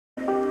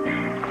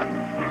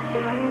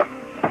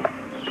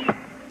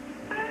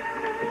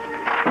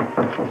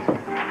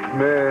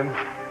Man.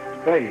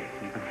 Hey,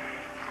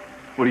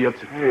 what are you up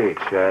to? Hey,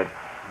 Chad.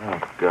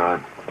 Oh,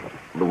 God.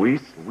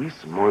 Luis,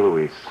 and more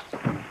Luis.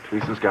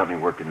 Teresa's got me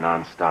working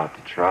nonstop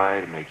to try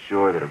to make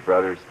sure that her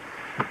brothers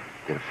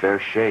get a fair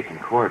shake in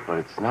court, but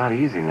it's not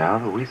easy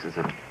now. Luis is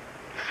a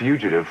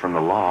fugitive from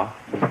the law.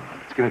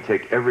 It's going to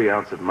take every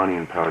ounce of money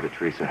and power that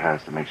Teresa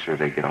has to make sure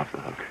they get off the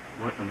hook.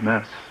 What a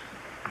mess.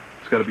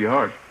 It's got to be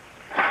hard.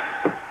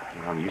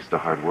 You know, I'm used to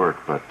hard work,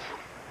 but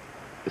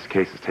this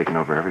case has taken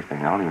over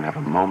everything. I don't even have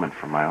a moment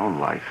for my own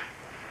life.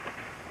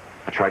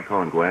 I tried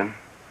calling Gwen,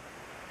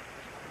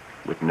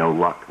 with no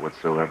luck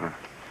whatsoever.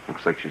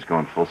 Looks like she's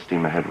going full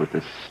steam ahead with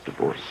this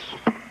divorce.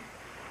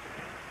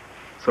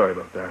 Sorry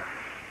about that.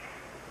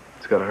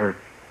 It's gotta hurt.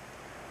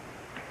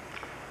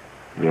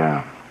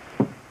 Yeah.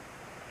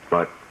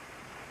 But,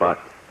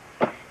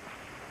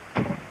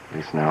 at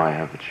least now I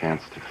have the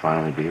chance to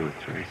finally be with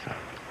Teresa.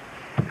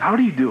 How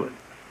do you do it?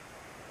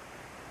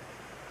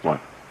 What?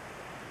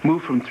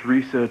 Move from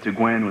Teresa to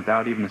Gwen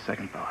without even a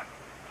second thought.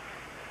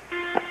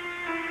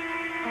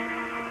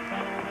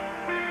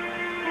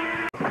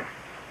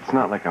 It's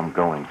not like I'm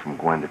going from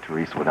Gwen to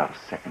Teresa without a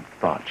second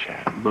thought,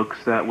 Chad.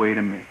 Looks that way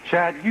to me.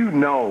 Chad, you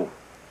know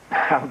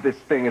how this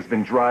thing has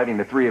been driving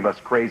the three of us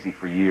crazy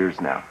for years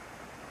now.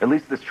 At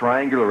least this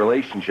triangular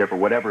relationship, or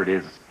whatever it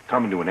is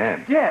coming to an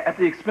end. Yeah, at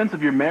the expense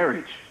of your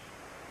marriage.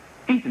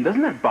 Ethan,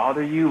 doesn't that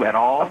bother you at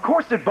all? Of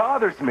course it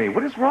bothers me.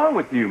 What is wrong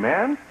with you,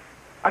 man?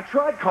 I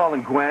tried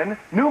calling Gwen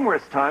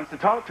numerous times to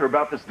talk to her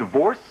about this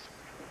divorce.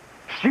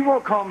 She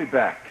won't call me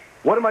back.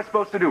 What am I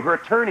supposed to do? Her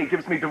attorney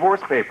gives me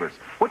divorce papers.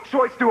 What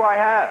choice do I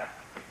have?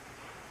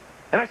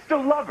 And I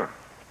still love her.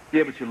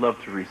 Yeah, but you love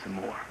Teresa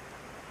more.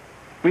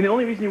 I mean, the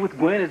only reason you're with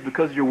Gwen is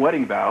because of your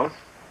wedding vows.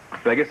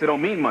 But I guess they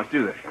don't mean much,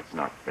 do they? That's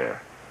not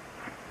fair.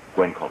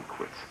 Gwen called it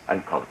quits. I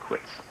didn't call it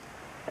quits.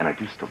 And I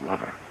do still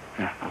love her.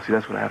 Yeah, well, see,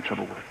 that's what I have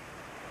trouble with.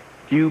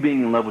 You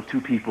being in love with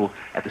two people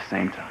at the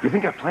same time. You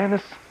think I planned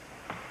this?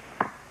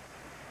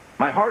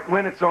 My heart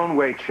went its own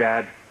way,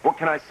 Chad. What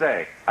can I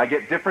say? I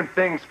get different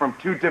things from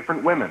two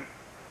different women.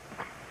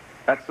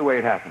 That's the way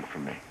it happened for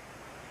me.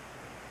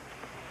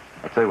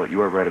 I'll tell you what,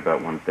 you are right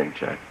about one thing,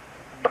 Chad.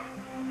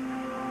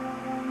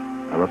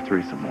 I love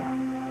Teresa more.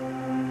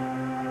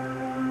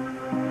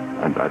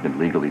 I've been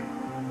legally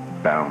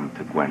bound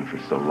to Gwen for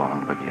so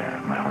long, but yeah,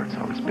 my heart's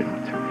always been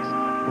with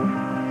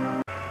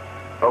Teresa.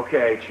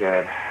 Okay,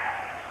 Chad.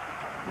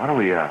 Why don't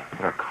we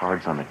put our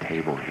cards on the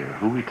table here?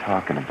 Who are we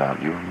talking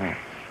about, you or me?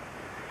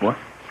 What?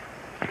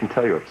 I can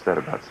tell you're upset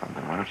about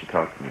something. Why don't you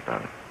talk to me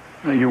about it?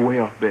 No, you're way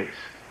off base.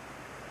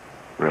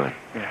 Really?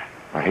 Yeah.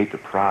 I hate to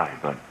pry,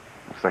 but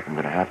looks like I'm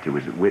going to have to.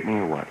 Is it Whitney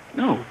or what?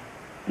 No.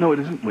 No, it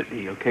isn't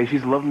Whitney, okay?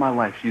 She's the love of my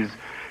life. She's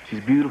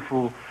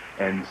beautiful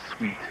and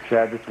sweet.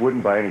 Chad, this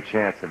wouldn't by any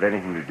chance have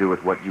anything to do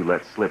with what you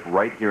let slip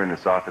right here in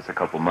this office a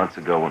couple months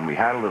ago when we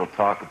had a little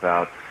talk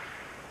about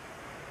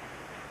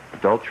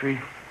adultery.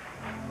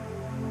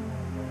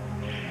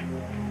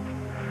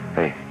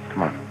 Hey,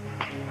 come on.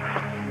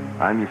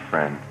 I'm your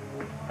friend.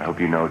 I hope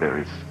you know there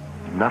is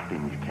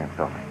nothing you can't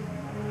tell me.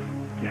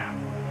 Yeah.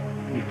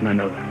 Ethan, I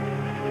know that.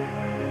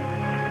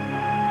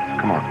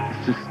 Come on.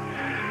 It's just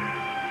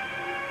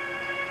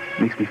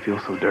makes me feel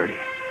so dirty.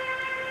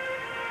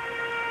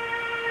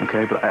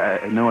 Okay, but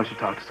I know I should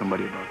talk to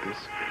somebody about this.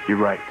 You're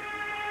right.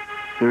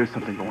 There is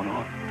something going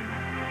on.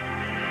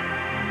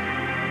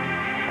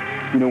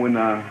 You know, when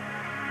I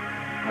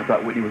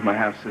thought Whitney was my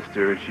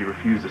half-sister and she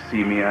refused to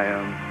see me,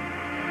 I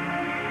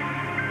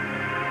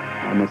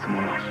met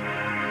someone else.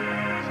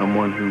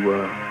 Someone who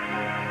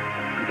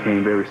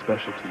became very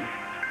special to me.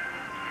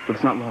 But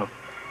it's not love.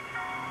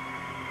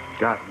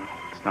 God, no,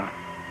 it's not.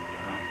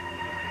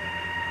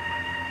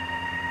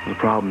 The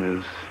problem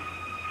is,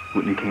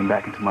 Whitney came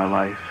back into my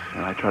life,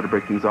 and I tried to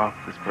break things off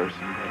with this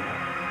person, but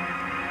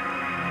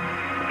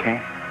I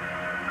can't.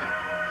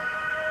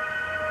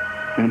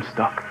 And I'm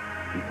stuck.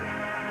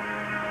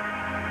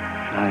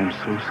 And I am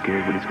so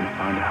scared Whitney's going to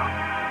find out.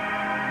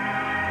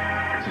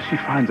 Because if she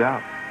finds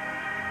out,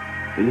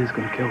 it is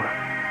going to kill her.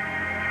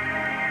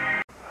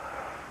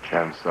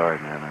 Chad, I'm sorry,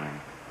 man. I mean,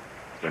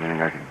 is there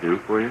anything I can do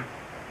for you?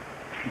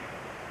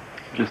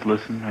 Just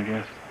listen, I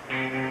guess.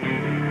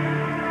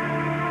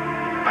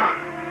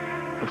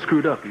 I've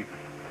screwed up, Ethan.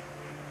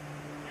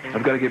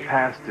 I've got to get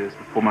past this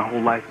before my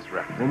whole life is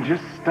wrecked. Then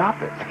just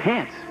stop it. I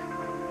can't.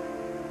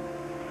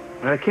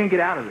 I can't get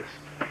out of this.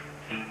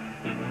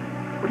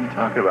 What are you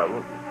talking about?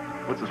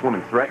 What's this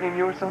woman threatening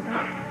you or something?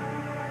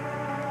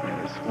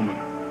 Yeah, this woman.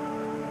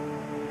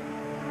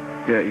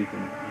 Yeah,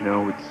 Ethan. You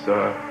know, it's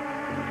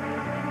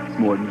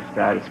more than just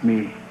that. It's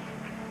me.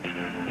 I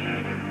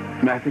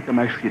mean, I think I'm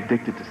actually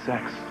addicted to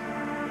sex.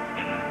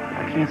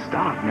 I can't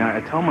stop. I mean,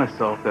 I tell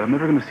myself that I'm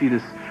never going to see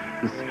this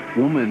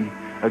woman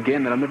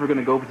again, that I'm never going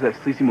to go over to that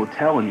sleazy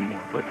motel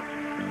anymore, but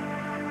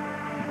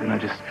then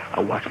I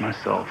watch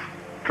myself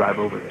drive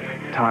over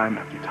there time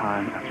after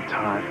time after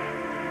time.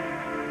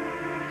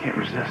 I can't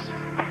resist.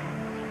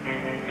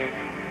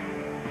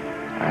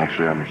 I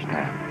actually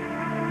understand.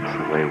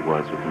 It's the way it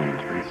was with me and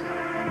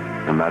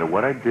Teresa. No matter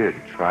what I did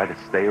to try to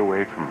stay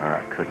away from her,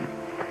 I couldn't.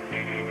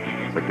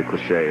 It's like the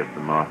cliche of the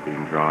moth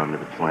being drawn to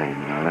the flame.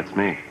 You know, that's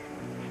me.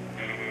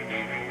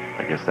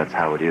 I guess that's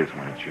how it is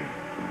when it's your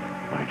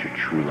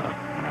true love,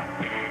 you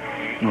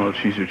know? Well, if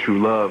she's your true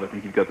love, I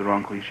think you've got the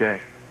wrong cliche.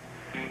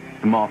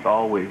 The moth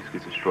always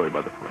gets destroyed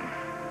by the flame.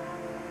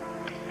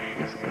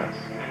 Yes, it does.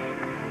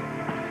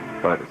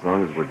 But as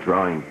long as we're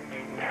drawing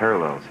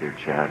parallels here,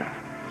 Chad,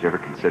 did you ever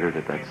consider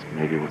that that's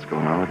maybe what's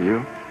going on with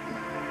you?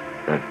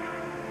 That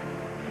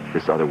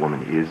this other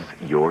woman is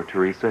your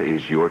Teresa,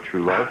 is your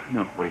true love?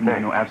 No. What do you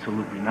think? No,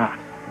 absolutely not.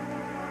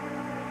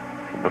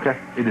 Okay.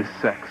 It is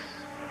sex.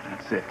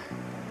 That's it.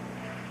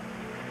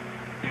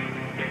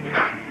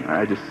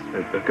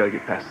 I've got to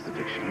get past this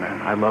addiction,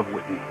 man. I love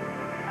Whitney.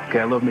 Okay,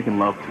 I love making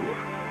love to her.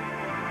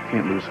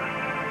 Can't lose her.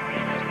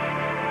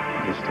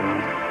 I just don't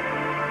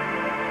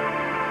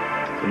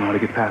know how to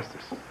get past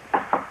this.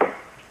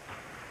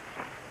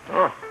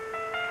 Oh,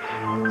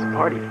 it's a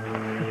party.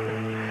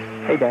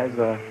 Hey, guys,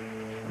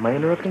 am I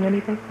interrupting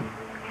anything?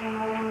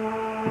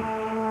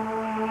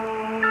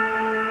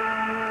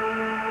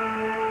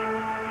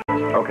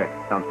 Okay,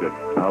 sounds good.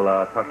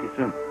 I'll talk to you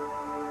soon.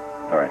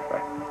 All right,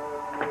 bye.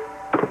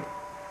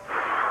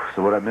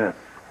 So what'd I miss?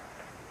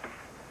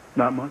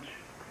 Not much.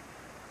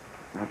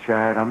 Now,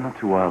 Chad, I'm not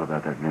too wild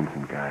about that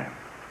Minton guy.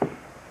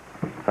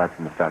 Aside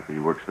from the fact that he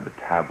works for the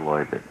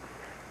tabloid that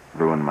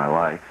ruined my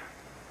life,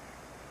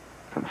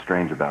 something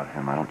strange about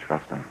him. I don't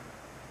trust him.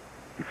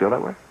 You feel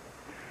that way?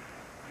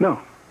 No.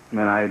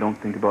 Man, I don't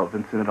think about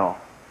Vincent at all.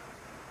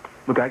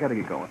 Look, I got to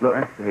get going. Look,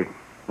 all right? hey,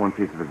 one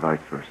piece of advice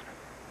first.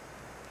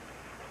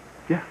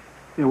 Yeah,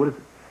 what is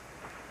it?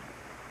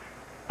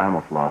 I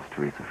almost lost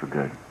Teresa for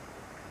good.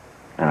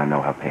 And I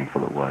know how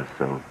painful it was,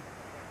 so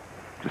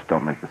just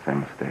don't make the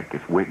same mistake.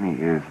 If Whitney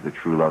is the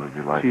true love of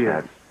your life, She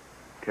Chad, is.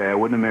 Okay, I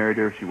wouldn't have married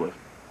her if she wasn't.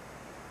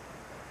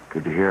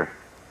 good to hear.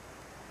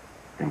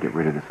 Then get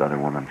rid of this other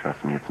woman.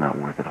 Trust me, it's not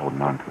worth it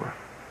holding on to her.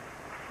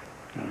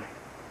 I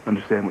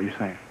understand what you're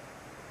saying.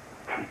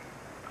 I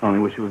only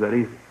wish it was that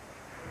easy.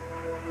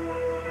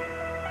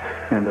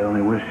 And I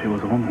only wish it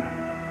was a woman.